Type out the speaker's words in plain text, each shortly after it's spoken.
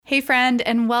Hey, friend,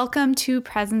 and welcome to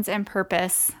Presence and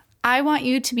Purpose. I want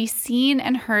you to be seen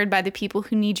and heard by the people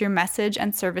who need your message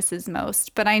and services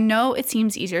most, but I know it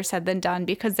seems easier said than done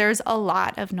because there's a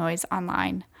lot of noise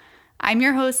online. I'm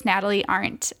your host, Natalie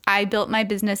Arndt. I built my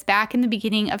business back in the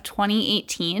beginning of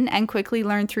 2018 and quickly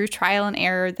learned through trial and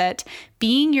error that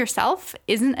being yourself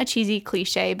isn't a cheesy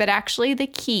cliche, but actually the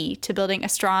key to building a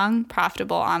strong,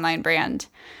 profitable online brand.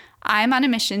 I'm on a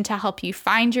mission to help you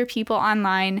find your people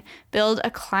online, build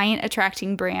a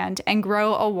client-attracting brand, and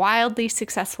grow a wildly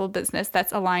successful business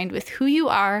that's aligned with who you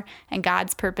are and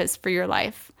God's purpose for your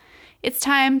life. It's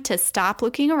time to stop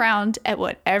looking around at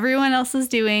what everyone else is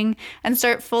doing and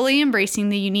start fully embracing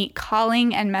the unique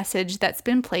calling and message that's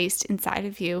been placed inside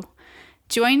of you.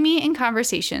 Join me in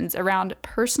conversations around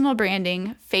personal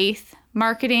branding, faith,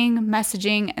 marketing,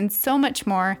 messaging, and so much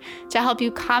more to help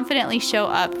you confidently show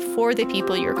up for the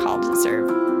people you're called to serve.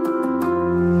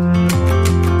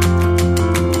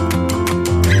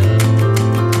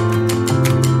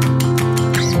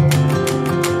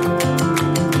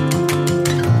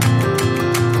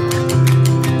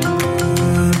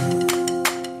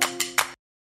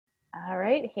 All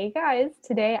right. Hey guys,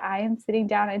 today I am sitting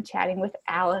down and chatting with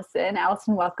Allison.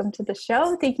 Allison, welcome to the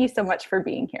show. Thank you so much for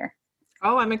being here.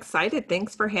 Oh, I'm excited.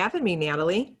 Thanks for having me,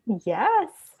 Natalie.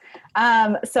 Yes.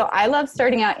 So I love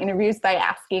starting out interviews by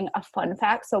asking a fun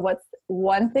fact. So what's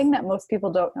one thing that most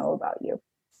people don't know about you?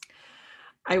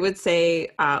 I would say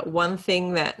one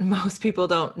thing that most people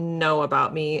don't know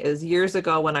about me is years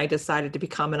ago when I decided to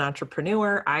become an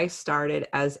entrepreneur, I started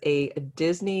as a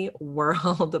Disney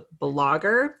World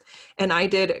blogger, and I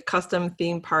did custom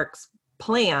theme parks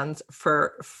plans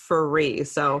for free.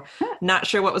 So not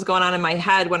sure what was going on in my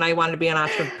head when I wanted to be an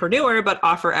entrepreneur, but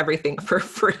offer everything for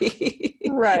free.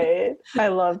 Right. I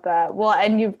love that. Well,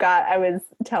 and I was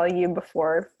telling you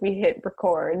before we hit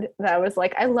record that I was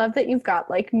like, I love that you've got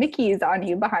like Mickeys on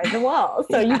you behind the wall.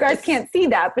 So You guys can't see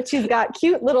that, but she's got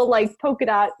cute little like polka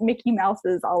dot Mickey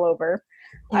Mouses all over.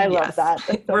 I love that.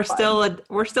 So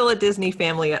we're still a Disney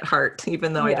family at heart,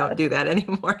 even though I don't do that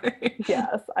anymore.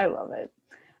 Yes. I love it.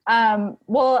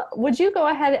 Well, would you go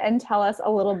ahead and tell us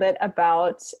a little bit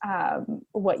about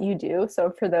what you do?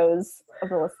 So for those of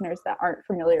the listeners that aren't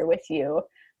familiar with you,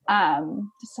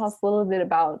 just tell us a little bit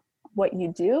about what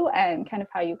you do and kind of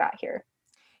how you got here.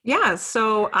 Yeah,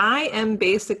 so I am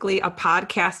basically a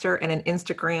podcaster and an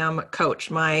Instagram coach.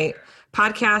 My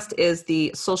podcast is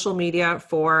the social media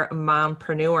for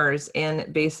mompreneurs.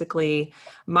 And basically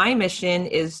my mission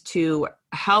is to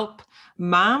help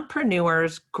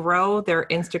mompreneurs grow their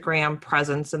Instagram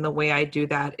presence. And the way I do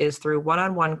that is through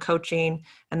one-on-one coaching.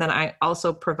 And then I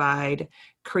also provide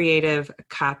creative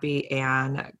copy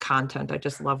and content. I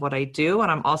just love what I do. And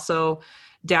I'm also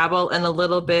dabble in a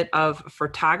little bit of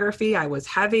photography. I was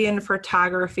heavy in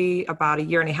photography about a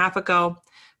year and a half ago,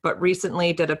 but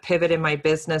recently did a pivot in my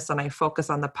business and I focus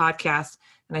on the podcast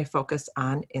and I focus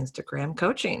on Instagram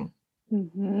coaching.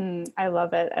 Mm-hmm. I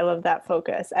love it. I love that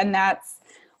focus. And that's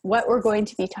what we're going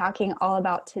to be talking all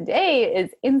about today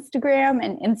is Instagram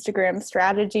and Instagram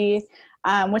strategy,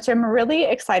 which I'm really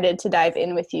excited to dive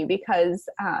in with you because,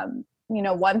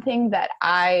 one thing that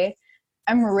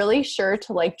I'm really sure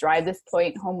to like drive this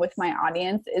point home with my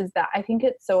audience is that I think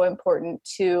it's so important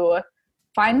to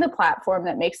find the platform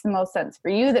that makes the most sense for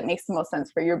you, that makes the most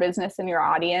sense for your business and your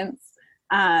audience.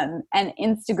 And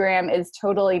Instagram is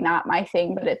totally not my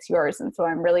thing, but it's yours. And so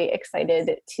I'm really excited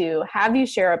to have you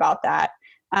share about that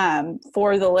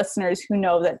for the listeners who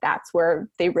know that that's where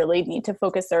they really need to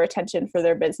focus their attention for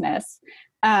their business.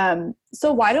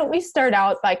 So why don't we start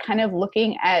out by kind of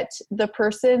looking at the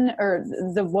person or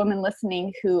the woman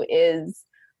listening who is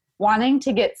wanting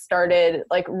to get started,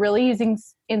 like really using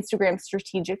Instagram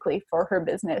strategically for her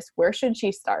business. Where should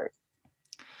she start?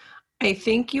 I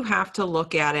think you have to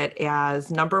look at it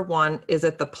as number one, is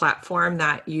it the platform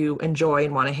that you enjoy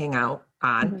and want to hang out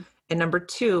on? Mm-hmm. And number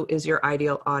two is your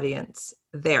ideal audience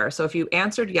there. So if you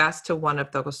answered yes to one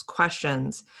of those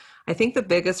questions, I think the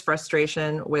biggest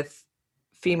frustration with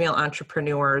female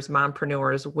entrepreneurs,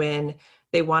 mompreneurs, when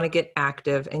they want to get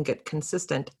active and get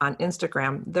consistent on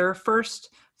Instagram, their first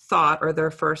thought or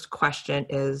their first question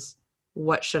is,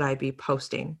 what should I be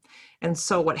posting? And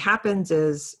so what happens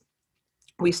is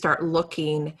we start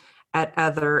looking at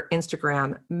other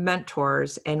Instagram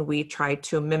mentors and we try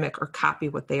to mimic or copy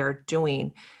what they are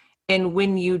doing. And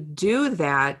when you do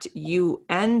that, you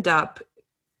end up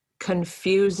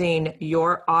confusing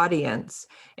your audience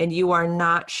and you are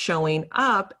not showing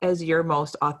up as your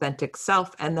most authentic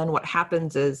self. And then what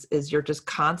happens is you're just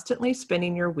constantly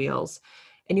spinning your wheels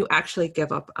and you actually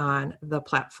give up on the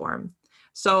platform.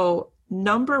 So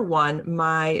number one,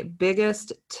 my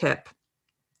biggest tip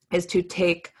is to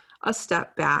take a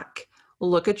step back,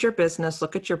 look at your business,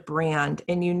 look at your brand,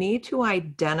 and you need to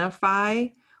identify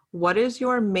what is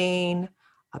your main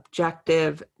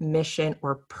objective, mission,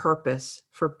 or purpose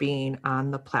for being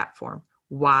on the platform.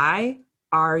 Why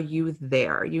are you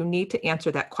there? You need to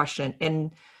answer that question.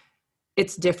 And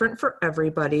it's different for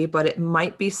everybody, but it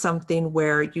might be something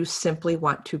where you simply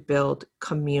want to build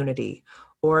community,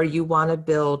 or you want to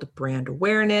build brand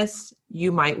awareness.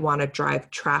 You might want to drive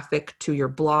traffic to your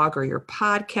blog or your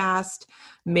podcast.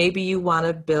 Maybe you want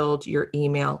to build your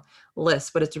email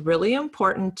list, but it's really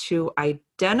important to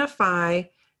identify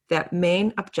that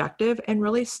main objective and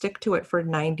really stick to it for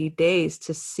 90 days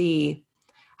to see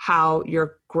how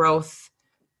your growth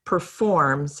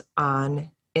performs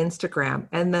on Instagram.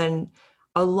 And then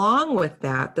along with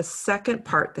that, the second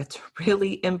part that's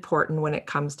really important when it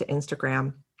comes to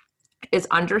Instagram is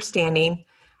understanding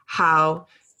how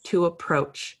to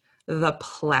approach the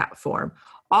platform.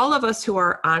 All of us who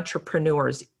are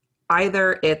entrepreneurs,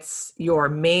 either it's your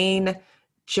main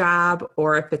job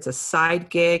or if it's a side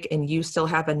gig and you still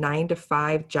have a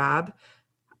 9-to-5 job,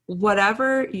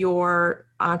 whatever your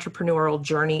entrepreneurial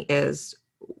journey is,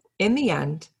 in the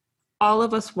end, all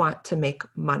of us want to make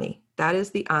money. That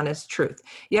is the honest truth.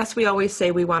 Yes, we always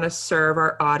say we want to serve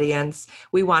our audience.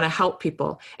 We want to help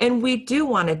people. And we do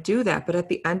want to do that. But at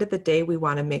the end of the day, we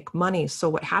want to make money. So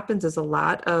what happens is a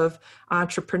lot of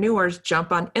entrepreneurs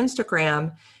jump on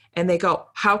Instagram and they go,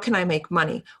 how can I make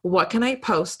money? What can I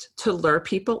post to lure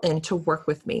people in to work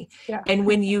with me? Yeah. And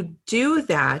when you do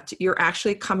that, you're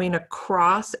actually coming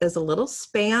across as a little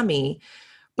spammy,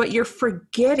 but you're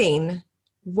forgetting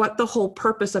what the whole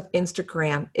purpose of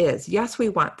Instagram is. Yes, we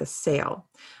want the sale,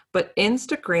 but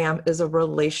Instagram is a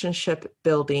relationship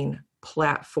building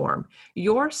platform.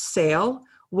 Your sale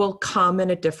will come in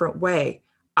a different way,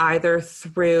 either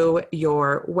through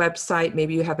your website.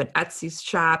 Maybe you have an Etsy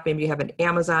shop, maybe you have an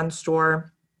Amazon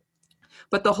store.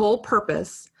 But the whole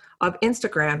purpose of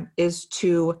Instagram is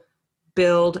to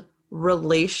build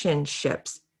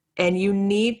relationships, and you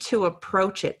need to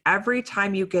approach it every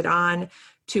time you get on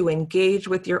to engage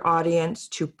with your audience,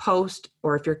 to post,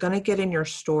 or if you're going to get in your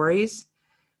stories,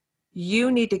 you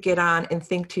need to get on and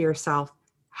think to yourself,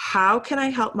 how can I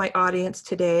help my audience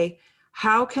today?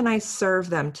 How can I serve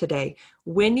them today?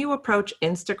 When you approach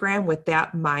Instagram with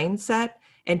that mindset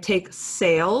and take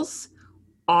sales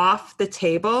off the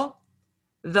table,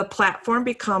 the platform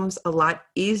becomes a lot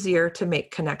easier to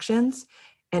make connections.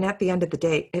 And at the end of the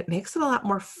day, it makes it a lot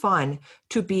more fun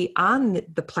to be on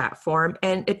the platform,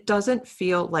 and it doesn't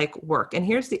feel like work. And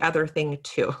here's the other thing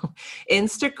too.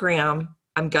 Instagram,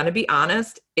 I'm going to be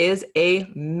honest, is a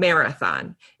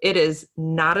marathon. It is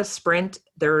not a sprint.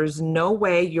 There is no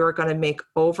way you're going to make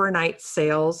overnight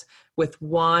sales with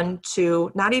 1,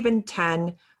 2, not even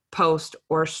 10 posts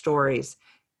or stories.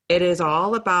 It is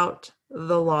all about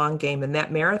the long game. And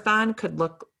that marathon could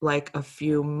look like a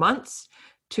few months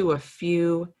to a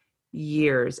few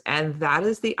years. And that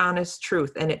is the honest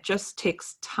truth. And it just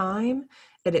takes time,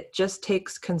 and it just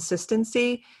takes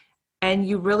consistency. And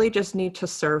you really just need to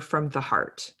serve from the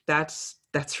heart. That's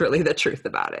really the truth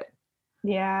about it.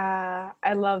 Yeah,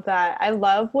 I love that. I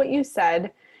love what you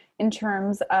said in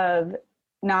terms of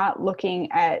not looking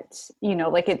at,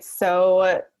 like it's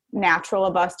so natural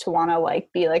of us to want to like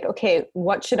be like, okay,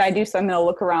 what should I do? So I'm going to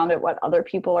look around at what other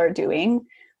people are doing.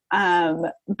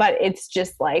 But it's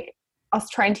just like us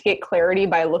trying to get clarity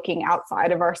by looking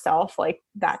outside of ourselves, like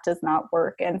that does not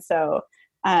work. And so,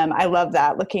 I love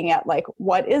that, looking at like,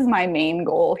 what is my main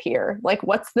goal here? Like,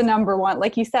 what's the number one,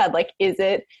 like you said, like,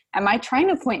 am I trying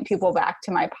to point people back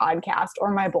to my podcast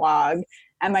or my blog?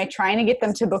 Am I trying to get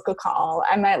them to book a call?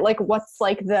 Am I like, what's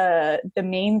like the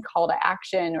main call to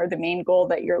action or the main goal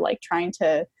that you're like trying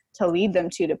to lead them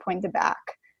to point them back?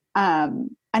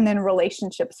 And then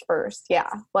relationships first. Yeah.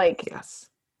 Like yes.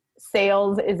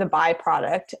 Sales is a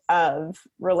byproduct of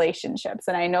relationships.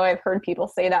 And I know I've heard people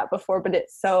say that before, but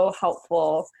it's so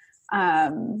helpful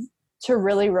to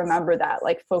really remember that,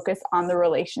 like focus on the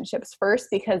relationships first,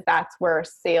 because that's where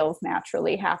sales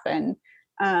naturally happen.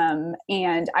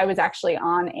 And I was actually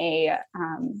on a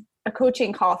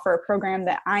coaching call for a program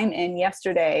that I'm in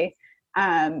yesterday.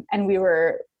 And we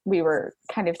were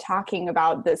kind of talking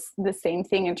about the same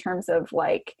thing in terms of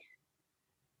like,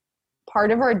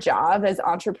 part of our job as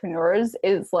entrepreneurs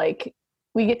is like,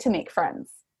 we get to make friends,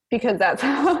 because that's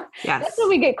how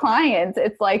we get clients.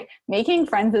 It's like making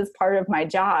friends is part of my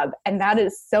job. And that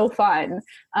is so fun.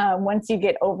 Once you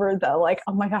get over the like,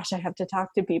 oh my gosh, I have to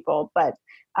talk to people. But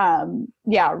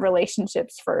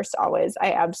relationships first, always.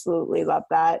 I absolutely love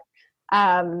that.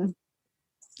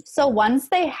 So once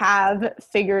they have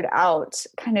figured out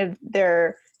kind of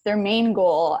their their main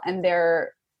goal, and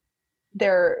they're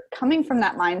coming from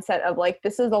that mindset of like,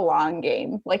 this is a long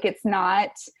game. Like, it's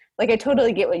not like, I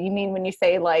totally get what you mean when you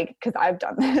say like, cause I've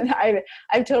done that.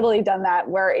 I've totally done that,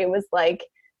 where it was like,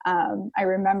 I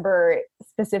remember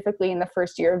specifically in the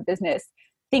first year of business,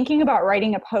 thinking about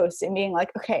writing a post and being like,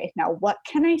 okay, now what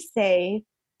can I say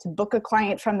to book a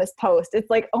client from this post? It's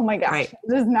like, oh my gosh, Right.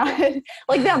 this is not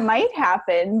like, that might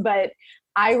happen, but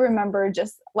I remember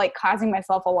just like causing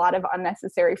myself a lot of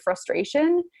unnecessary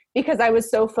frustration because I was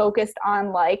so focused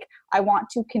on like, I want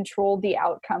to control the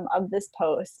outcome of this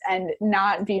post and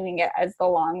not viewing it as the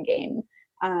long game.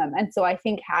 And so I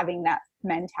think having that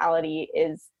mentality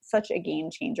is such a game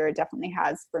changer. It definitely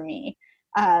has for me.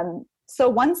 So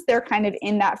once they're kind of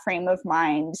in that frame of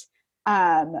mind,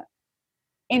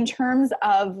 in terms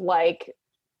of like,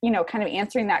 kind of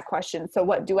answering that question. So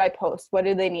what do I post? What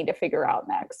do they need to figure out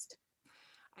next?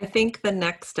 I think the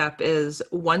next step is,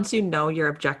 once you know your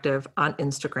objective on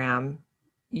Instagram,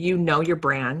 you know your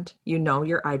brand, you know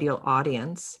your ideal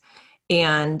audience,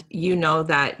 and you know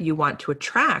that you want to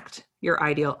attract your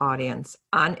ideal audience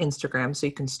on Instagram so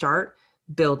you can start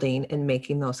building and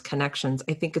making those connections.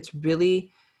 I think it's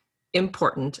really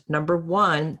important, number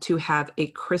one, to have a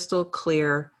crystal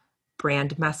clear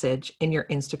brand message in your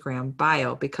Instagram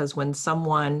bio, because when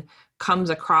someone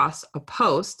comes across a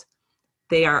post,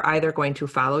 they are either going to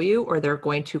follow you or they're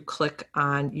going to click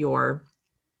on your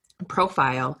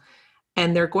profile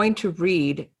and they're going to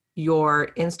read your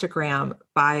Instagram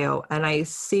bio. And I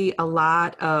see a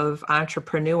lot of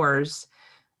entrepreneurs,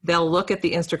 they'll look at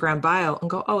the Instagram bio and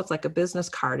go, oh, it's like a business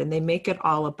card, and they make it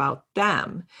all about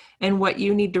them. And what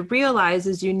you need to realize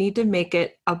is you need to make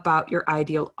it about your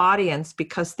ideal audience,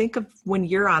 because think of when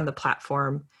you're on the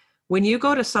platform, when you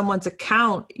go to someone's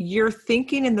account, you're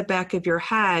thinking in the back of your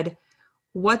head,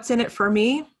 what's in it for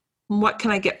me? What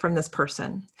can I get from this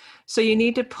person? So you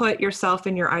need to put yourself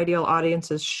in your ideal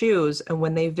audience's shoes. And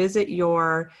when they visit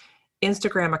your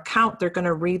Instagram account, they're going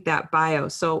to read that bio.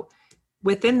 So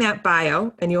within that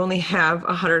bio, and you only have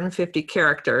 150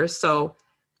 characters. So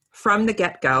from the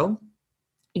get-go,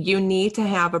 you need to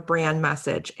have a brand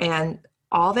message. And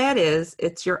all that is,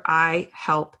 it's your I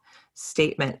help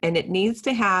statement. And it needs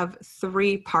to have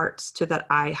 3 parts to that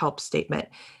I help statement.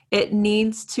 It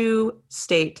needs to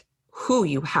state who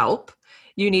you help.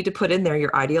 You need to put in there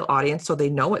your ideal audience so they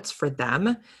know it's for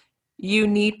them. You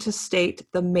need to state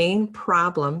the main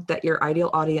problem that your ideal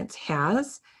audience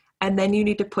has. And then you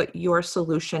need to put your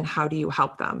solution. How do you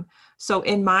help them? So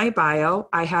in my bio,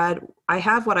 I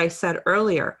have what I said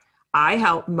earlier. I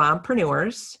help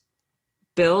mompreneurs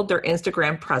build their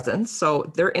Instagram presence.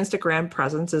 So their Instagram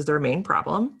presence is their main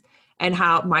problem. And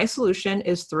how my solution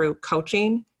is through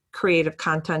coaching, creative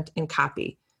content, and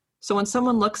copy. So when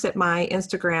someone looks at my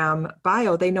Instagram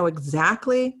bio, they know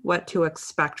exactly what to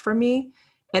expect from me,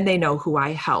 and they know who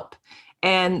I help.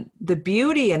 And the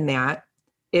beauty in that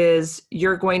is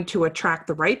you're going to attract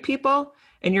the right people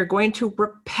and you're going to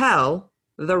repel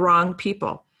the wrong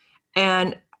people.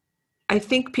 And I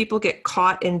think people get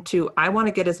caught into, I want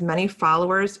to get as many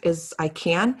followers as I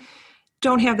can.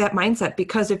 Don't have that mindset,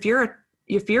 because if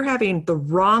you're having the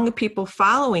wrong people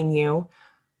following you,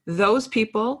 those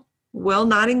people will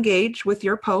not engage with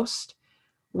your post,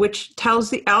 which tells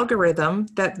the algorithm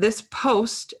that this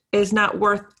post is not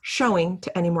worth showing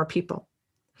to any more people.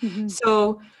 Mm-hmm.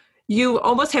 So you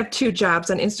almost have 2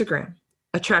 jobs on Instagram: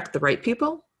 attract the right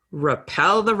people,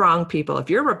 repel the wrong people. If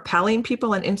you're repelling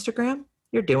people on Instagram,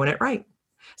 you're doing it right.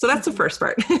 So that's the first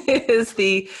part is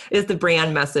the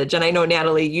brand message. And I know,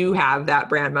 Natalie, you have that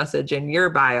brand message in your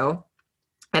bio,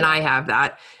 and I have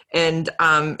that. And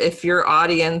if your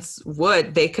audience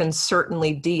would, they can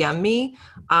certainly DM me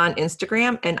on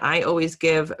Instagram. And I always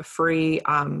give free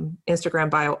Instagram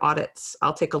bio audits.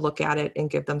 I'll take a look at it and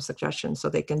give them suggestions, so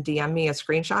they can DM me a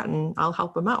screenshot and I'll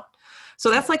help them out. So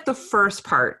that's like the first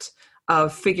part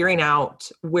of figuring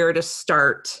out where to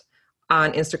start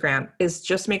on Instagram, is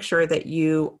just make sure that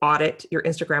you audit your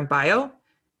Instagram bio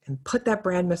and put that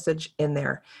brand message in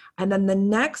there. And then the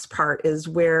next part is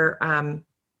where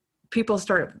people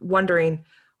start wondering,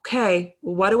 okay,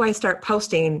 what do I start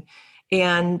posting?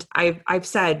 And I've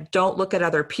said, don't look at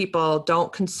other people,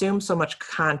 don't consume so much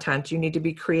content. You need to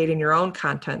be creating your own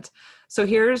content. So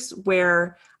here's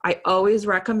where I always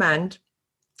recommend,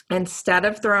 instead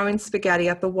of throwing spaghetti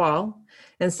at the wall,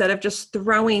 instead of just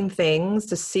throwing things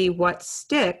to see what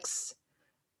sticks,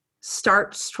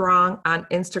 start strong on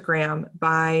Instagram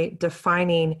by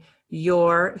defining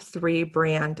your 3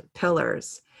 brand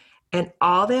pillars. And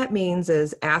all that means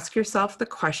is ask yourself the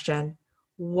question,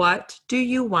 what do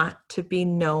you want to be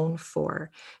known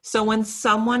for? So when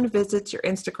someone visits your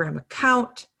Instagram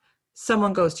account,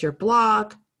 someone goes to your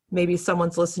blog, maybe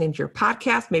someone's listening to your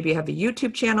podcast, maybe you have a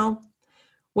YouTube channel.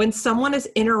 When someone is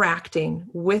interacting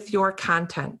with your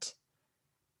content,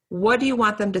 what do you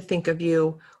want them to think of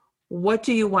you? What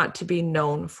do you want to be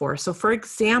known for? So for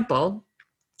example,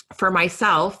 for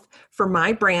myself, for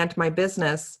my brand, my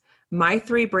business, my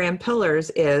 3 brand pillars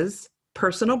is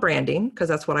personal branding, because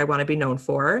that's what I want to be known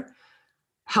for,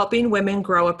 helping women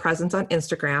grow a presence on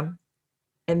Instagram,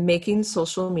 and making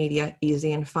social media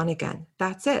easy and fun again.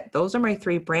 That's it. Those are my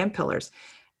 3 brand pillars.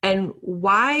 And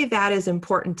why that is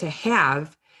important to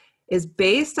have is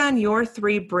based on your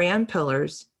 3 brand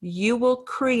pillars, you will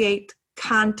create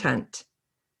content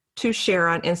to share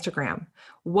on Instagram.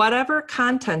 Whatever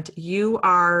content you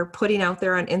are putting out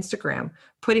there on Instagram,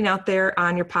 putting out there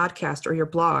on your podcast or your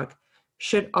blog,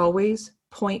 should always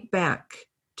point back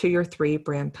to your 3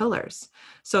 brand pillars.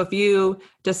 So if you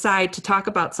decide to talk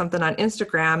about something on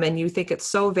Instagram and you think it's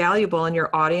so valuable and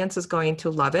your audience is going to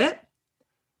love it,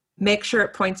 make sure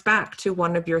it points back to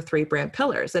one of your 3 brand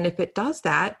pillars. And if it does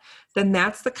that, then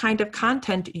that's the kind of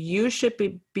content you should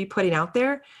be putting out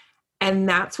there. And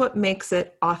that's what makes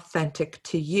it authentic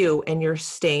to you, and you're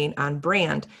staying on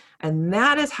brand. And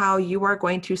that is how you are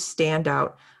going to stand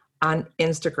out on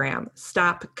Instagram.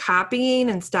 Stop copying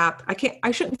and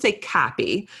I shouldn't say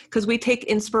copy, because we take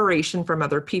inspiration from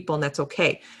other people and that's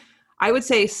okay. I would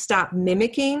say stop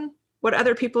mimicking what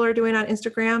other people are doing on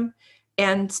Instagram,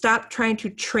 and stop trying to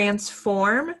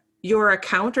transform your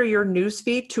account or your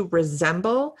newsfeed to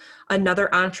resemble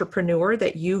another entrepreneur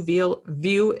that you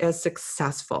view as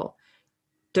successful.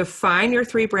 Define your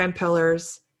 3 brand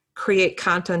pillars, create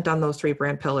content on those 3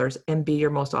 brand pillars, and be your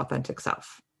most authentic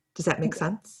self. Does that make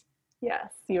sense?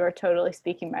 Yes, you are totally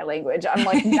speaking my language. I'm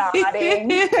like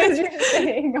nodding as you're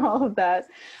saying all of that.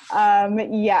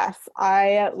 Yes,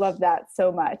 I love that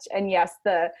so much. And yes,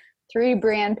 the 3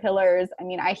 brand pillars, I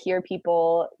mean, I hear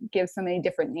people give so many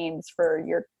different names for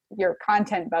your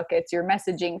content buckets, your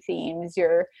messaging themes,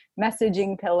 your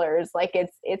messaging pillars. Like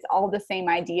it's all the same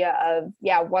idea of,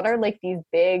 what are like these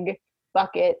big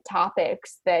bucket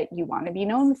topics that you want to be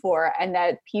known for, and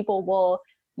that people will,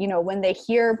 when they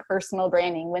hear personal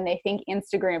branding, when they think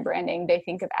Instagram branding, they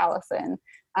think of Allison.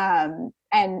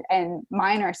 And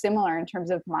mine are similar in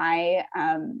terms of my,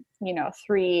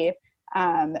 3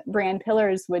 brand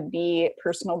pillars would be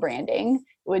personal branding,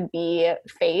 would be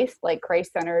faith, like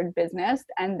Christ-centered business,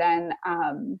 and then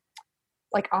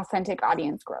like authentic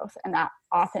audience growth. And that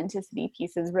authenticity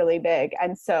piece is really big.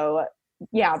 And so,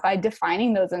 by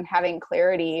defining those and having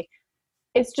clarity,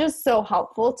 it's just so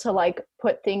helpful to like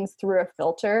put things through a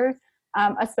filter,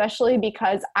 especially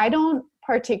because I don't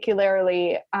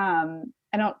particularly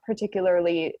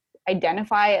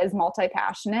identify as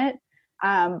multi-passionate,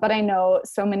 but I know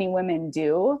so many women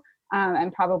do,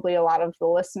 and probably a lot of the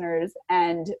listeners.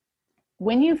 And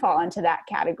when you fall into that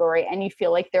category and you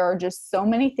feel like there are just so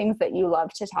many things that you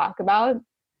love to talk about,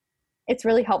 it's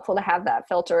really helpful to have that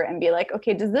filter and be like,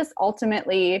 okay, does this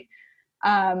ultimately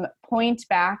point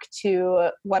back to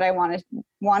what I want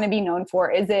to be known for?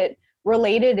 Is it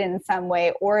related in some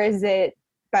way, or is it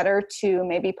better to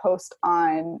maybe post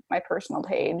on my personal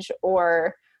page?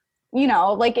 Or,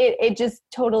 like it just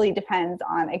totally depends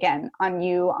on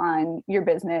you, on your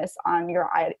business, on your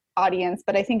audience.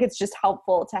 But I think it's just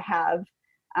helpful to have,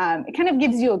 it kind of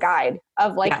gives you a guide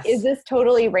of like, yes, is this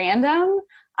totally random?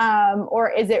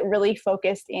 Or is it really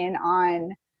focused in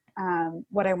on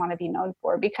what I want to be known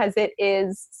for? Because it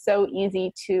is so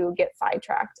easy to get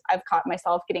sidetracked. I've caught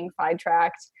myself getting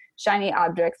sidetracked, shiny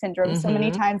object syndrome so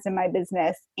many times in my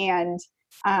business. And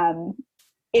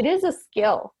it is a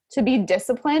skill to be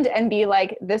disciplined and be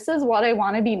like, this is what I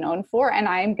want to be known for. And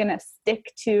I'm going to stick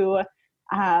to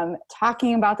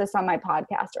talking about this on my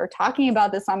podcast, or talking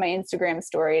about this on my Instagram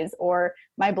stories or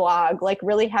my blog, like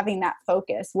really having that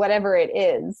focus, whatever it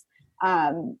is,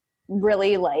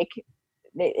 really like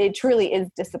it truly is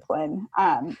discipline.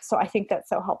 So I think that's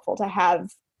so helpful to have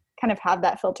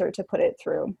that filter to put it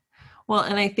through. Well,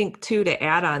 and I think too, to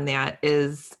add on that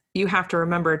is you have to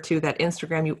remember too, that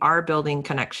Instagram, you are building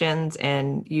connections,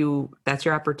 and that's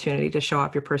your opportunity to show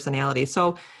off your personality.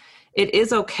 So it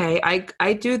is okay.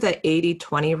 I do the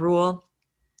 80-20 rule.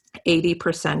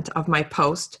 80% of my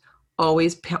post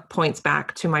always points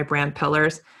back to my brand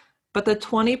pillars, but the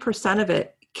 20% of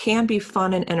it can be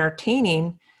fun and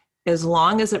entertaining as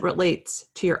long as it relates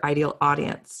to your ideal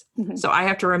audience. Mm-hmm. So I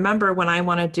have to remember when I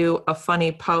want to do a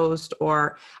funny post,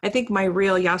 or I think my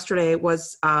reel yesterday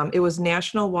was, it was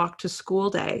National Walk to School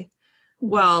Day.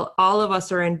 Well, all of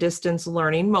us are in distance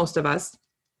learning, most of us.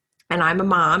 And I'm a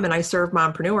mom and I serve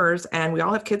mompreneurs and we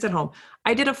all have kids at home.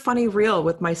 I did a funny reel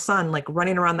with my son, like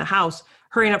running around the house,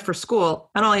 hurrying up for school.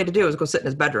 And all he had to do was go sit in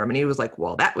his bedroom. And he was like,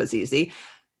 well, that was easy.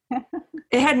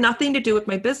 It had nothing to do with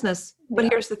my business. But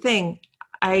here's the thing.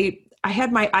 I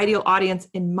had my ideal audience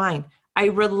in mind. I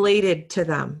related to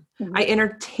them. Mm-hmm. I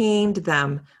entertained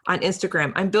them on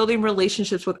Instagram. I'm building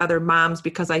relationships with other moms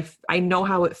because I know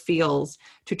how it feels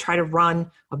to try to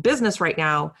run a business right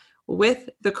now with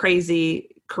the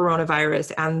crazy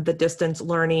coronavirus and the distance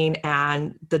learning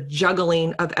and the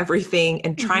juggling of everything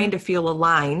and trying to feel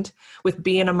aligned with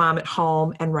being a mom at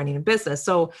home and running a business.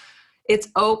 So it's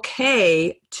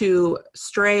okay to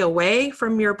stray away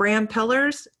from your brand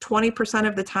pillars 20%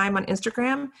 of the time on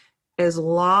Instagram, as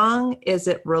long as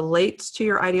it relates to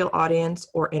your ideal audience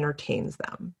or entertains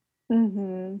them.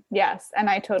 Mm-hmm. Yes. And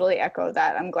I totally echo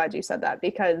that. I'm glad you said that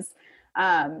because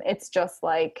it's just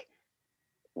like,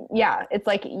 it's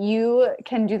like you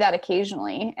can do that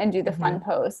occasionally and do the fun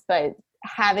posts, but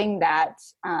having that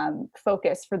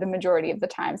focus for the majority of the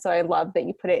time. So I love that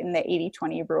you put it in the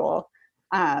 80-20 rule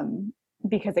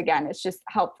because again, it's just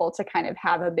helpful to kind of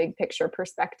have a big picture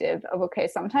perspective of, okay,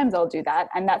 sometimes I'll do that.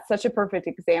 And that's such a perfect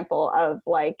example of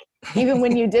like, even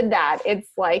when you did that,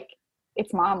 it's like,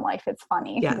 it's mom life. It's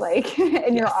funny. Yes. Like,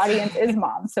 and your audience is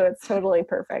mom. So it's totally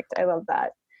perfect. I love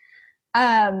that.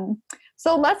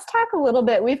 So let's talk a little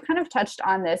bit. We've kind of touched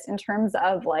on this in terms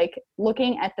of like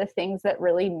looking at the things that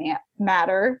really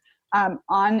matter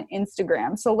on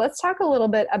Instagram. So let's talk a little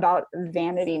bit about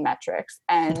vanity metrics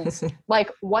and like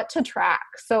what to track.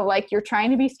 So like you're trying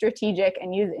to be strategic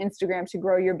and use Instagram to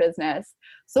grow your business.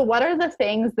 So what are the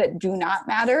things that do not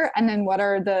matter? And then what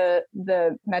are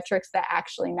the metrics that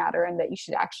actually matter and that you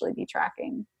should actually be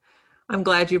tracking? I'm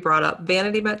glad you brought up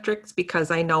vanity metrics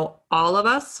because I know all of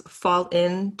us fall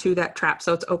into that trap.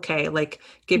 So it's okay. Like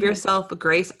give yourself a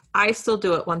grace. I still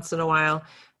do it once in a while,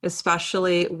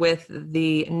 especially with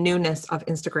the newness of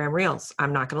Instagram Reels.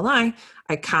 I'm not going to lie.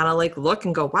 I kind of like look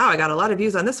and go, wow, I got a lot of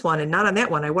views on this one and not on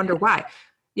that one. I wonder why.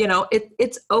 You know,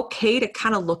 it's okay to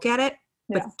kind of look at it,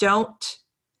 but don't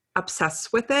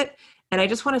obsess with it. And I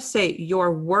just want to say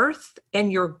your worth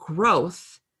and your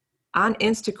growth on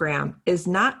Instagram is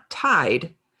not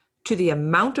tied to the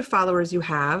amount of followers you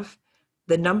have,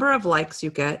 the number of likes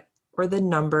you get, or the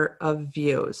number of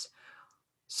views.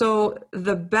 So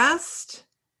the best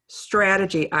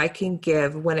strategy I can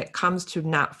give when it comes to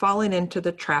not falling into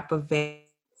the trap of vanity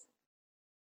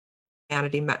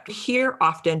metrics, here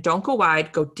often, don't go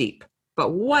wide, go deep.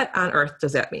 But what on earth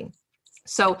does that mean?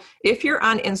 So if you're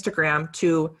on Instagram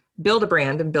to build a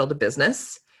brand and build a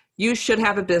business, you should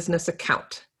have a business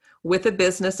account. With a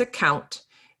business account,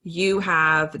 you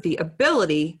have the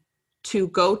ability to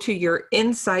go to your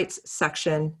insights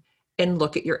section and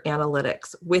look at your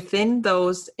analytics. Within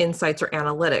those insights or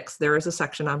analytics, there is a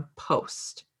section on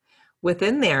post.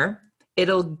 Within there,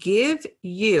 it'll give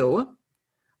you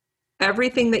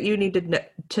everything that you need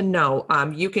to know.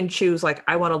 You can choose like,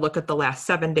 I want to look at the last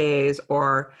 7 days,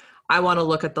 or I want to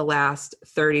look at the last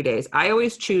 30 days. I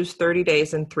always choose 30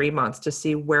 days and 3 months to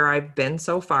see where I've been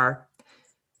so far.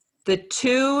 The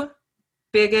two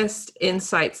biggest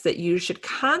insights that you should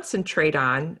concentrate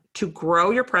on to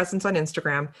grow your presence on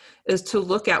Instagram is to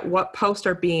look at what posts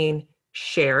are being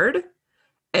shared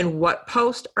and what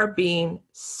posts are being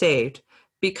saved,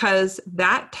 because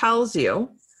that tells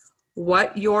you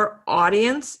what your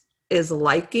audience is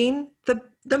liking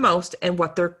the most and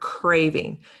what they're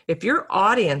craving. If your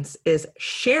audience is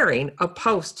sharing a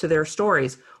post to their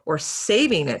stories or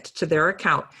saving it to their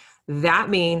account, that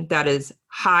means that is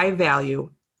high value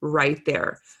right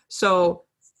there. So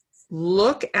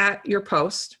look at your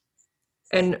post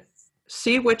and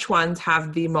see which ones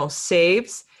have the most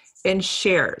saves and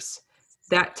shares.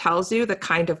 That tells you the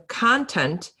kind of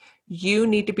content you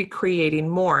need to be creating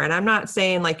more. And I'm not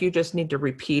saying like you just need to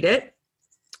repeat it.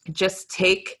 Just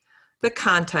take the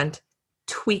content,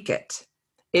 tweak it.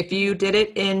 If you did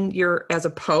it as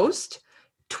a post,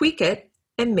 tweak it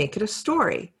and make it a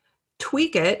story.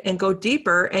 Tweak it and go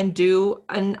deeper and do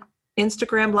an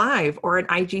Instagram Live or an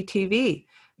IGTV.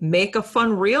 Make a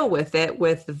fun reel with it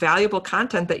with valuable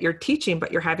content that you're teaching,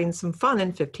 but you're having some fun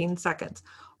in 15 seconds.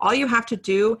 All you have to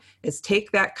do is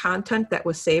take that content that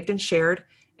was saved and shared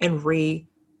and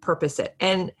repurpose it.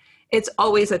 And it's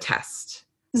always a test.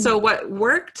 Mm-hmm. So what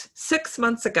worked 6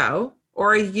 months ago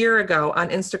or a year ago on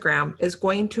Instagram is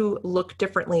going to look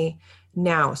differently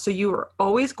now. So you are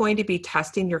always going to be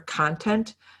testing your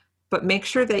content, but make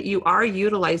sure that you are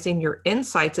utilizing your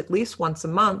insights at least once a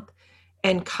month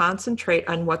and concentrate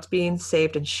on what's being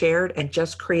saved and shared and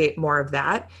just create more of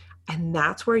that. And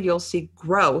that's where you'll see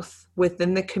growth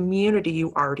within the community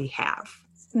you already have.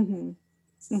 Mm-hmm.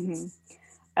 Mm-hmm.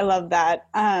 I love that.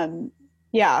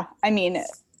 Yeah, I mean,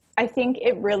 I think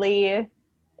it really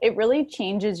it really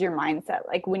changes your mindset.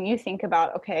 Like when you think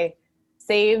about, okay,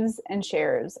 saves and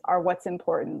shares are what's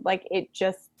important. Like it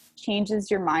just changes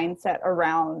your mindset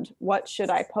around what should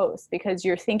I post, because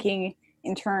you're thinking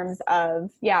in terms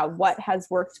of, yeah, what has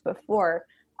worked before.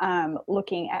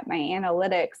 Looking at my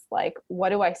analytics, like what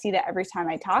do I see that every time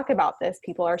I talk about this,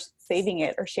 people are saving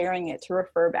it or sharing it to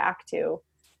refer back to.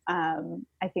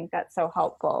 I think that's so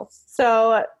helpful.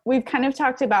 So we've kind of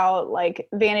talked about like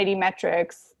vanity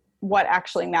metrics, what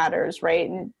actually matters, right?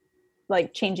 And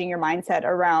like changing your mindset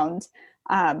around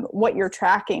what you're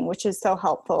tracking, which is so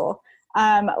helpful.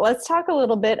 Let's talk a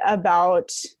little bit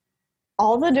about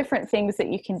all the different things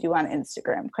that you can do on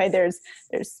Instagram. Okay, there's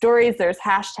stories, there's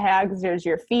hashtags, there's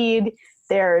your feed,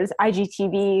 there's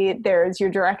IGTV, there's your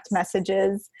direct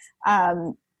messages.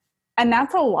 And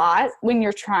that's a lot when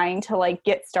you're trying to like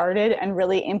get started and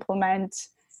really implement,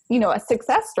 you know, a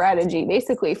success strategy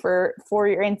basically for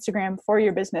your Instagram, for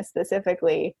your business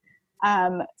specifically.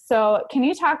 So can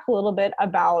you talk a little bit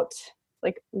about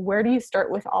like, where do you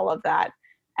start with all of that?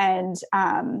 And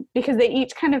because they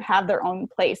each kind of have their own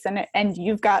place, and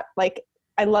you've got like,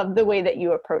 I love the way that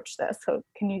you approach this. So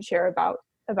can you share about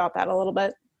that a little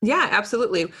bit? Yeah,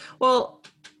 absolutely. Well,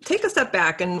 take a step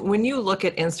back. And when you look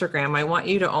at Instagram, I want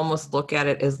you to almost look at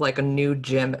it as like a new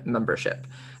gym membership.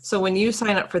 So when you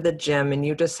sign up for the gym and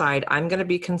you decide, I'm going to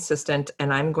be consistent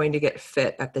and I'm going to get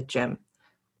fit at the gym,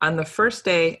 on the first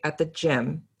day at the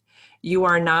gym, you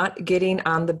are not getting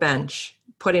on the bench,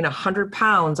 putting 100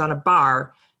 pounds on a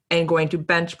bar and going to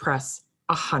bench press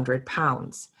 100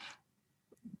 pounds.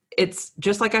 It's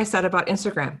just like I said about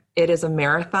Instagram. It is a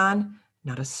marathon,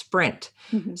 not a sprint.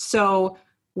 Mm-hmm. So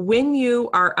when you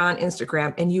are on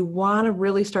Instagram and you want to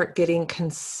really start getting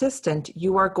consistent,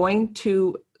 you are going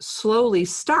to slowly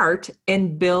start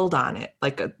and build on it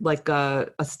like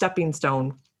a stepping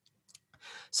stone.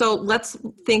 So let's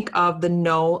think of the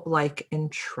know, like, and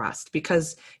trust,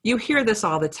 because you hear this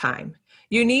all the time.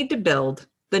 You need to build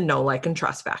the know, like, and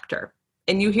trust factor.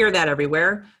 And you hear that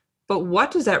everywhere. But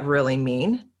what does that really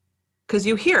mean? Because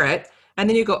you hear it and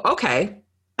then you go, okay,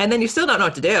 and then you still don't know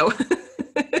what to do.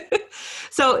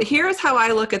 So here's how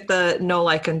I look at the know,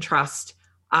 like, and trust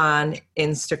on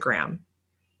Instagram.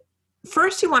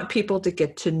 First, you want people to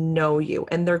get to know you,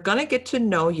 and they're going to get to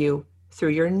know you through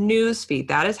your news feed.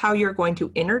 That is how you're going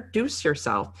to introduce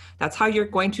yourself. That's how you're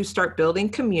going to start building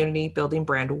community, building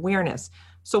brand awareness.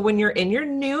 So when you're in your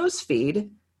news feed,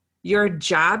 your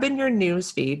job in your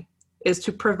news feed is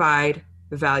to provide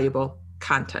valuable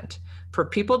content for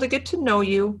people to get to know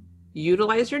you,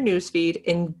 utilize your news feed,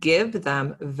 and give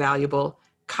them valuable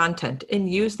content,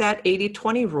 and use that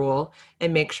 80-20 rule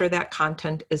and make sure that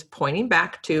content is pointing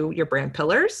back to your brand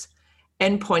pillars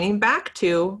and pointing back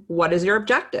to what is your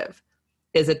objective.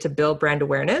 Is it to build brand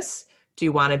awareness? Do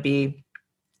you want to be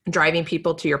driving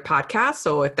people to your podcast?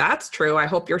 So if that's true, I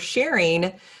hope you're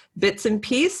sharing bits and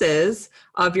pieces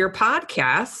of your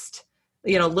podcast,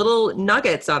 little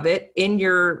nuggets of it in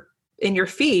your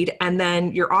feed. And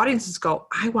then your audiences go,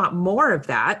 I want more of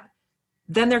that.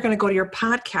 Then they're going to go to your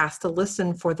podcast to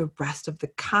listen for the rest of the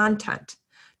content.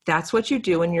 That's what you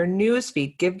do in your news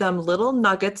feed. Give them little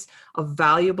nuggets of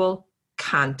valuable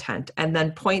content and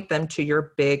then point them to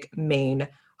your big main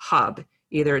hub.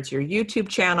 Either it's your YouTube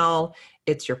channel,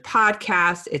 it's your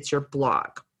podcast, it's your blog.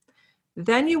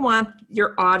 Then you want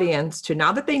your audience to,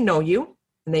 now that they know you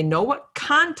and they know what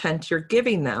content you're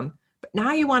giving them, but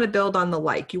now you want to build on the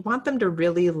like. You want them to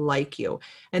really like you.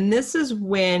 And this is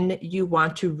when you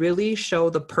want to really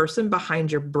show the person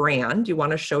behind your brand. You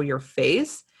want to show your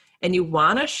face and you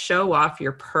want to show off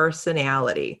your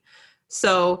personality.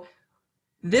 So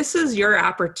this is your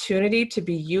opportunity to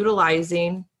be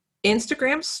utilizing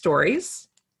Instagram stories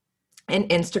and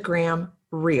Instagram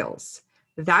reels.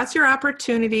 That's your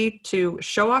opportunity to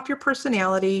show off your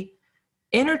personality,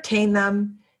 entertain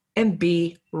them, and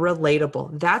be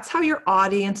relatable. That's how your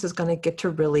audience is going to get to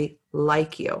really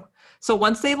like you. So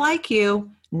once they like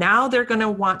you, now they're going to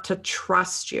want to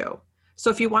trust you. So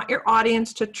if you want your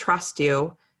audience to trust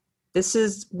you, this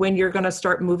is when you're going to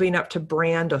start moving up to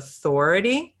brand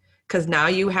authority, because now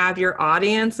you have your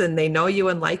audience and they know you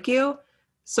and like you.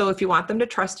 So if you want them to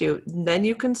trust you, then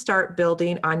you can start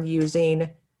building on using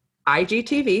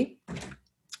IGTV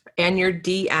and your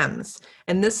DMs.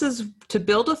 And this is to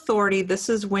build authority. This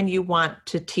is when you want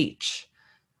to teach.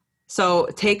 So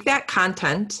take that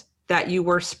content that you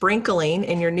were sprinkling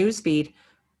in your newsfeed,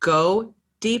 go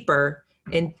deeper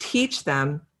and teach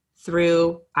them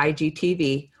through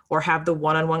IGTV or have the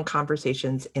one-on-one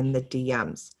conversations in the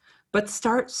DMs. But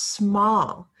start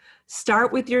small.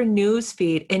 Start with your news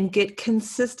feed and get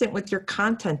consistent with your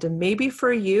content. And maybe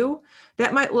for you,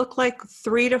 that might look like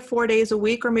 3 to 4 days a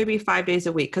week, or maybe 5 days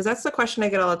a week. Because that's the question I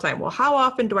get all the time. Well, how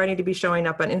often do I need to be showing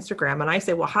up on Instagram? And I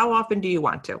say, well, how often do you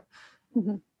want to?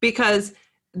 Mm-hmm. Because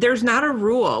there's not a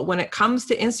rule. When it comes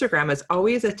to Instagram, it's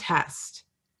always a test.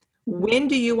 When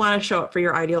do you want to show up for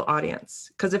your ideal audience?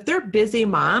 Because if they're busy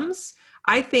moms,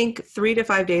 I think 3 to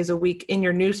 5 days a week in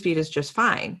your newsfeed is just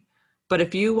fine. But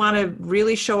if you want to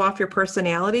really show off your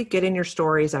personality, get in your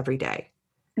stories every day.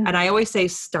 Mm-hmm. And I always say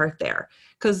start there,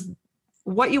 because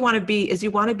what you want to be is you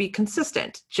want to be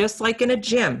consistent, just like in a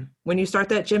gym. When you start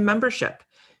that gym membership,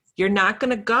 you're not going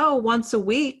to go once a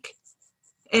week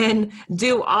and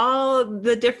do all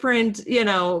the different,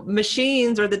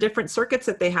 machines or the different circuits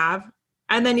that they have,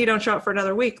 and then you don't show up for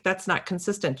another week. That's not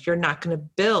consistent. You're not going to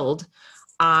build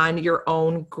on your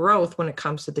own growth when it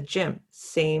comes to the gym.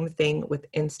 Same thing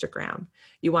with Instagram.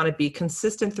 You want to be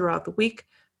consistent throughout the week,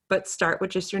 but start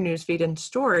with just your newsfeed and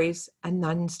stories, and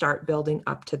then start building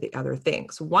up to the other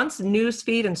things. Once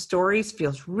newsfeed and stories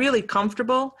feels really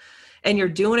comfortable and you're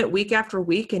doing it week after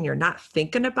week and you're not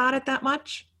thinking about it that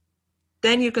much,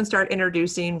 then you can start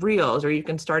introducing reels, or you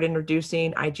can start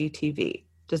introducing IGTV.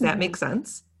 Does that make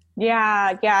sense?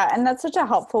 Yeah. And that's such a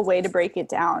helpful way to break it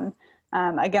down.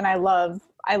 Again, I love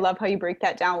how you break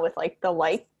that down with like the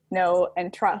like, know,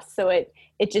 and trust. So it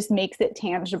just makes it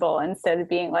tangible instead of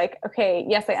being like, okay,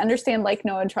 yes, I understand like,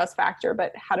 know, and trust factor,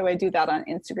 but how do I do that on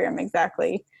Instagram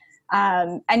exactly?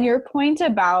 And your point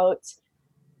about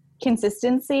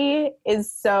consistency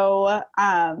is so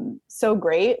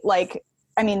great. Like,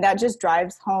 I mean, that just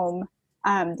drives home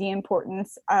the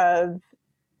importance of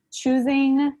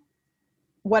choosing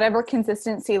whatever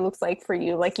consistency looks like for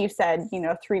you. Like you said,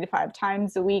 3 to 5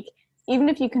 times a week, even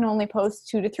if you can only post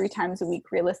 2 to 3 times a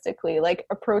week, realistically, like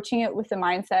approaching it with the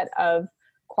mindset of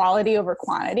quality over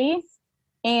quantity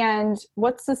and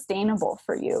what's sustainable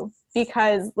for you.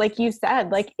 Because like you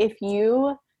said, like if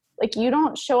you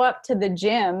don't show up to the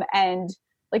gym, and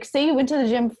like say you went to the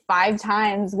gym 5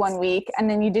 times one week and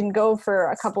then you didn't go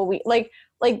for a couple weeks, like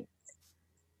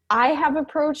I have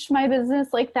approached my business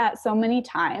like that so many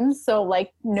times. So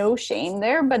like no shame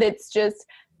there, but it's just,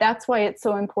 that's why it's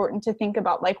so important to think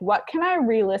about like, what can I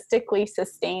realistically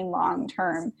sustain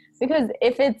long-term? Because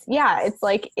it's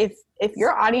like, if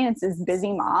your audience is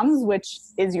busy moms, which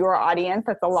is your audience,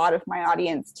 that's a lot of my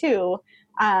audience too.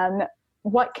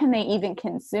 What can they even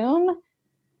consume?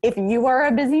 If you are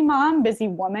a busy mom, busy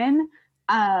woman,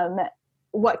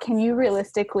 what can you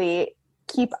realistically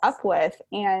keep up with?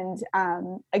 And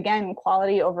again,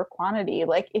 quality over quantity.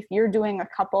 Like if you're doing a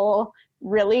couple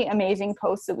really amazing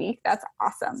posts a week, that's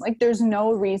awesome. Like there's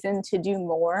no reason to do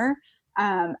more.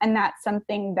 And that's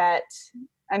something that,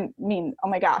 I mean, oh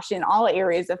my gosh, in all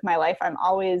areas of my life, I'm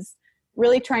always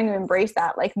really trying to embrace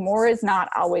that. Like more is not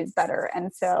always better.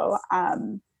 And so,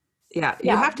 you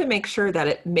have to make sure that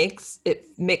it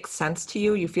makes sense to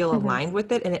you. You feel aligned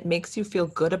with it, and it makes you feel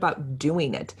good about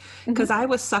doing it. Because I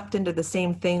was sucked into the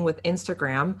same thing with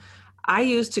Instagram. I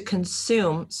used to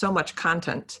consume so much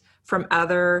content from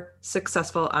other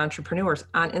successful entrepreneurs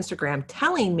on Instagram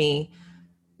telling me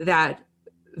that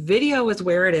video is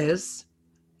where it is.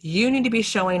 You need to be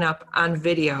showing up on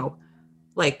video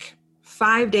like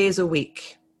 5 days a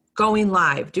week, going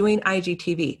live, doing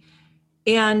IGTV.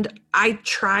 And I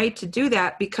tried to do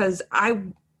that because I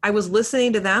was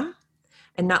listening to them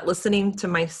and not listening to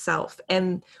myself.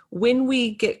 And when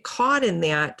we get caught in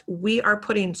that, we are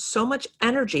putting so much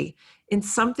energy in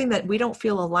something that we don't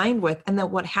feel aligned with. And then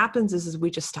what happens is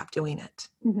we just stop doing it.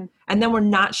 And then we're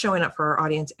not showing up for our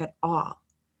audience at all.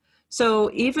 So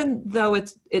even though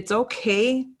it's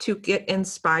okay to get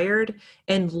inspired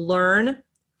and learn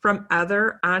from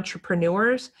other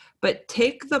entrepreneurs, but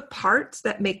take the parts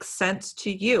that make sense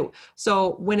to you.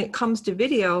 So when it comes to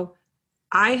video,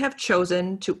 I have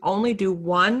chosen to only do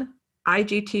 1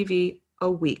 IGTV a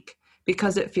week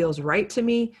because it feels right to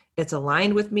me. It's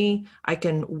aligned with me. I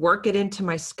can work it into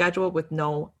my schedule with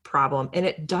no problem. And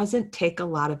it doesn't take a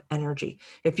lot of energy.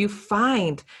 If you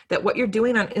find that what you're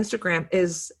doing on Instagram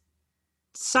is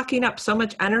sucking up so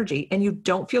much energy and you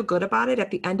don't feel good about it at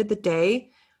the end of the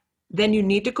day, then you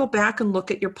need to go back and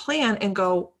look at your plan and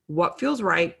go, what feels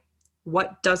right?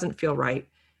 What doesn't feel right?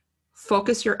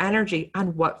 Focus your energy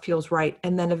on what feels right,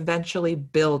 and then eventually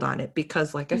build on it.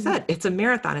 Because like I said, it's a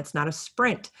marathon, it's not a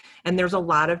sprint. And there's a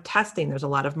lot of testing. There's a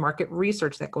lot of market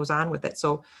research that goes on with it.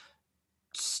 So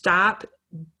stop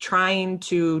trying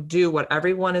to do what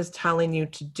everyone is telling you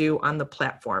to do on the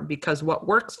platform, because what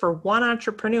works for one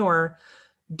entrepreneur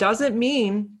doesn't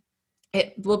mean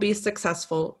it will be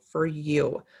successful for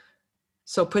you.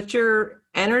 So put your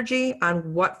energy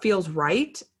on what feels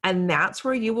right, and that's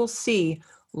where you will see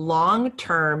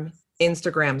long-term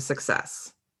Instagram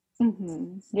success.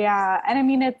 Yeah. And I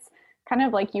mean, it's kind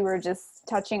of like you were just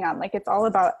touching on, like, it's all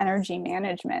about energy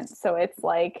management. So it's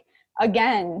like,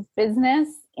 again, business,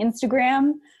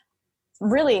 Instagram,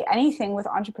 really anything with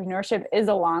entrepreneurship is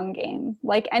a long game.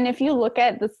 Like, and if you look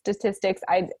at the statistics,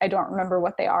 I don't remember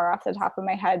what they are off the top of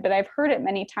my head, but I've heard it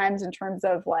many times in terms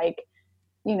of like,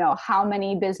 you know, how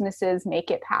many businesses make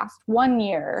it past 1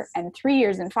 year and 3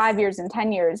 years and 5 years and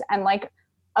 10 years. And like,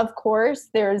 of course,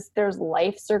 there's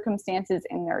life circumstances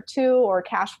in there too, or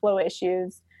cash flow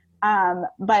issues.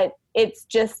 But it's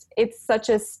such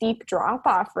a steep drop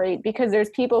off rate because there's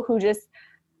people who just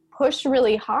push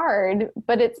really hard,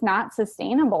 but it's not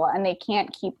sustainable and they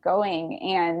can't keep going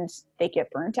and they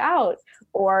get burnt out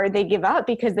or they give up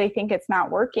because they think it's not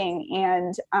working.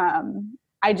 And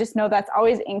I just know that's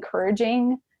always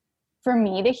encouraging for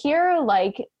me to hear,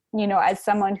 like, you know, as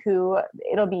someone who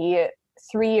it'll be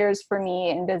 3 years for me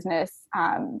in business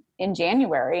in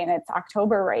January, and it's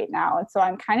October right now. And so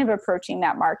I'm kind of approaching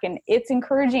that mark, and it's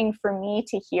encouraging for me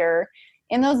to hear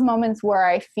in those moments where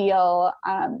I feel,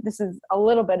 this is a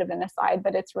little bit of an aside,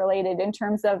 but it's related in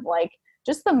terms of like,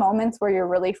 just the moments where you're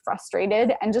really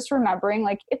frustrated and just remembering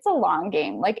like, it's a long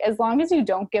game. Like, as long as you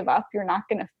don't give up, you're not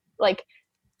going to like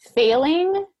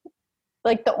failing.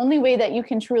 Like, the only way that you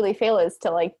can truly fail is to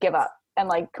like give up and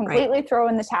like completely throw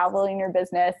in the towel in your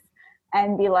business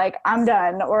and be like, I'm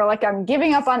done, or like, I'm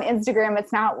giving up on Instagram,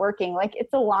 it's not working. Like,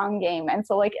 it's a long game. And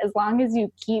so like, as long as you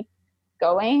keep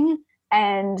going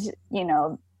and, you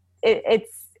know,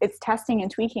 it's testing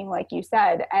and tweaking, like you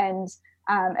said. And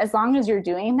as long as you're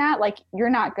doing that, like, you're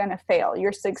not going to fail.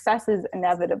 Your success is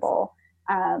inevitable.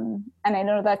 And I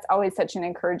know that's always such an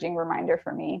encouraging reminder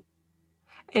for me.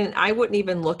 And I wouldn't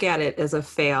even look at it as a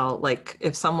fail. Like,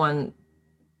 if someone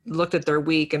looked at their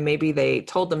week and maybe they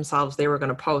told themselves they were going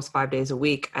to post 5 days a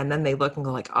week, and then they look and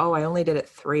go like, oh, I only did it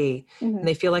 3, and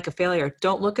they feel like a failure.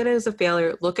 Don't look at it as a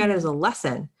failure. Look at it as a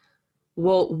lesson.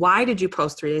 Well, why did you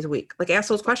post 3 days a week? Like, ask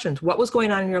those questions. What was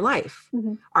going on in your life?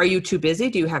 Are you too busy?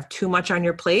 Do you have too much on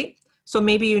your plate? So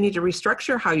maybe you need to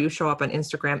restructure how you show up on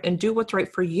Instagram and do what's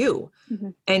right for you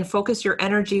and focus your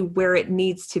energy where it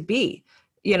needs to be.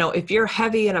 You know, if you're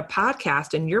heavy in a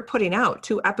podcast and you're putting out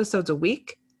 2 episodes a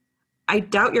week, I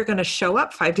doubt you're going to show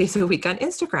up 5 days a week on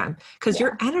Instagram because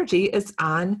your energy is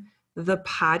on the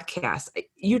podcast.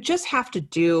 You just have to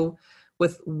do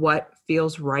with what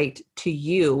feels right to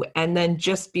you, and then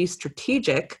just be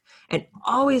strategic and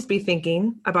always be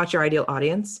thinking about your ideal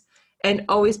audience and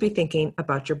always be thinking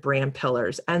about your brand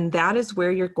pillars. And that is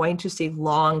where you're going to see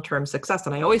long-term success.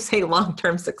 And I always say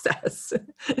long-term success.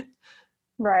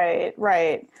 Right.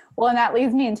 Well, and that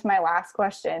leads me into my last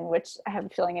question, which I have a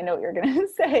feeling I know what you're going to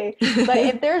say. But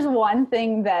if there's one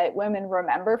thing that women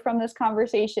remember from this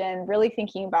conversation, really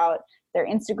thinking about their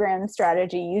Instagram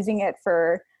strategy, using it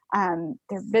for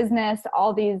their business,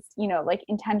 all these, you know, like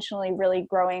intentionally really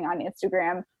growing on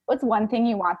Instagram, what's one thing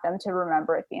you want them to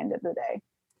remember at the end of the day?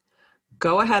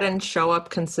 Go ahead and show up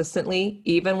consistently,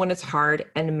 even when it's hard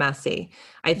and messy.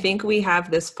 I think we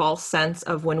have this false sense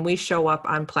of when we show up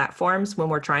on platforms, when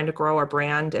we're trying to grow our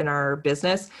brand and our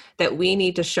business, that we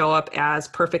need to show up as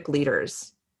perfect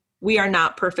leaders. We are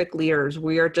not perfect leaders.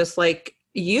 We are just like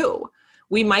you.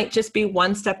 We might just be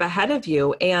one step ahead of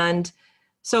you. And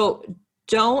so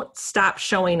don't stop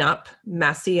showing up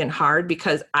messy and hard,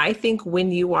 because I think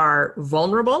when you are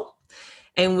vulnerable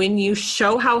and when you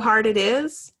show how hard it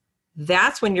is,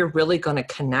 that's when you're really going to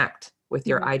connect with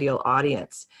your ideal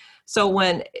audience. So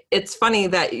when it's funny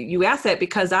that you ask that,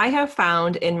 because I have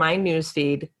found in my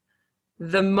newsfeed,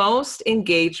 the most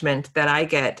engagement that I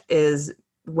get is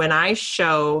when I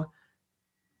show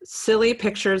silly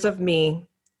pictures of me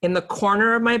in the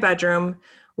corner of my bedroom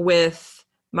with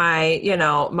my, you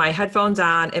know, my headphones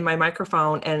on and my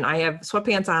microphone, and I have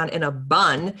sweatpants on in a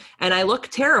bun, and I look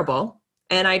terrible.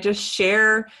 And I just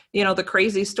share, you know, the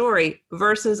crazy story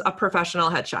versus a professional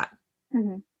headshot.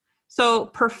 So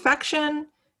perfection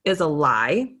is a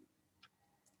lie,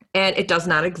 and it does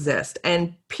not exist.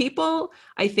 And people,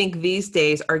 I think these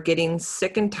days, are getting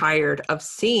sick and tired of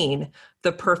seeing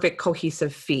the perfect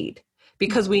cohesive feed,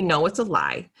 because we know it's a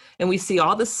lie and we see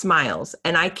all the smiles.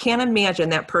 And I can't imagine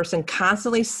that person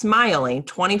constantly smiling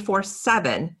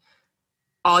 24/7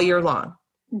 all year long.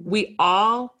 We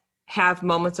all have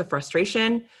moments of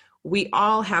frustration. We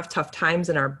all have tough times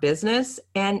in our business,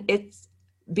 and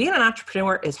being an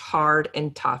entrepreneur is hard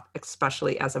and tough,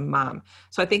 especially as a mom.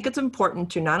 So I think it's important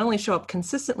to not only show up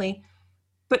consistently,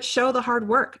 but show the hard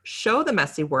work, show the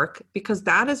messy work, because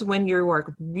that is when you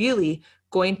are really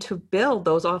going to build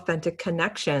those authentic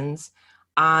connections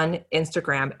on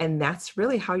Instagram. And that's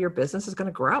really how your business is going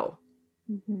to grow.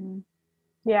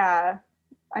 Yeah.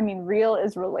 I mean, real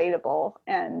is relatable,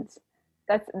 and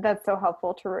that's so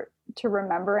helpful to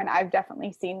remember. And I've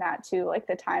definitely seen that too, like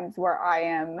the times where I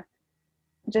am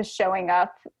just showing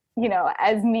up,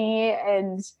 as me,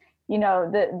 and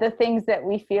the things that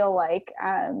we feel like,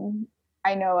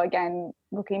 I know, again,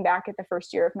 looking back at the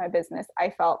first year of my business,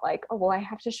 I felt like, oh, well, I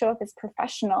have to show up as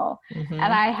professional, and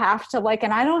I have to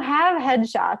and I don't have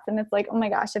headshots. And it's like, oh my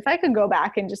gosh, if I could go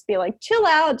back and just be like, chill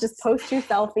out, just post your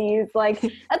selfies. Like,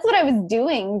 that's what I was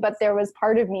doing. But there was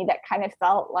part of me that kind of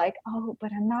felt like, oh,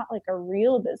 but I'm not like a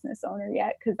real business owner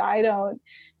yet, because I don't,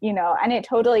 and it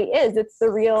totally is. It's the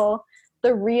real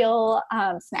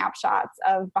snapshots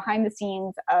of behind the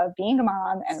scenes of being a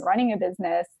mom and running a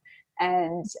business.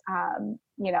 And,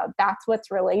 that's what's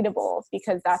relatable,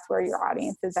 because that's where your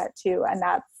audience is at too. And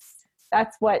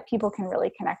that's what people can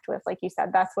really connect with. Like you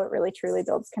said, that's what really truly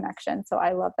builds connection. So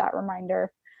I love that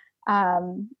reminder.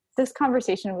 This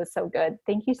conversation was so good.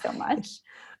 Thank you so much.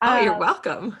 Oh, you're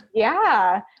welcome.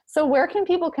 Yeah. So where can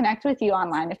people connect with you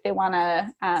online if they want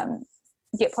to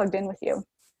get plugged in with you?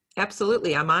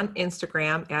 Absolutely. I'm on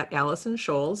Instagram at Allison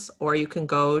Scholes, or you can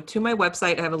go to my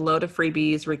website. I have a load of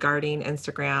freebies regarding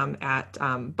Instagram at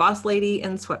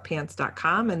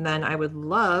bossladyinsweatpants.com. And then I would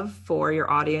love for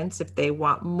your audience, if they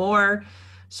want more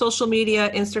social media,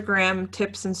 Instagram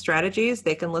tips and strategies,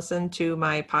 they can listen to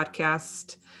my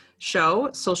podcast show,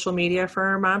 Social Media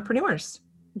for Mompreneurs.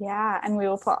 Yeah, and we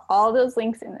will put all those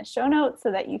links in the show notes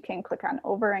so that you can click on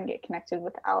over and get connected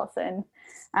with Allison.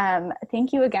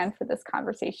 Thank you again for this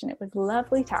conversation. It was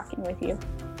lovely talking with you.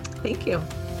 Thank you.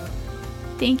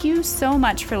 Thank you so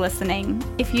much for listening.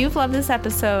 If you've loved this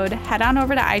episode, head on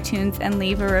over to iTunes and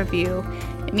leave a review.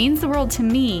 It means the world to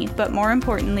me, but more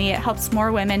importantly, it helps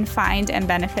more women find and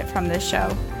benefit from this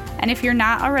show. And if you're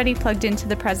not already plugged into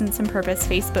the Presence and Purpose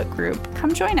Facebook group,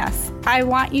 come join us. I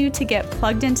want you to get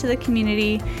plugged into the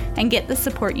community and get the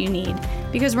support you need,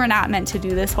 because we're not meant to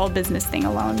do this whole business thing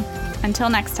alone.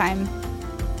 Until next time.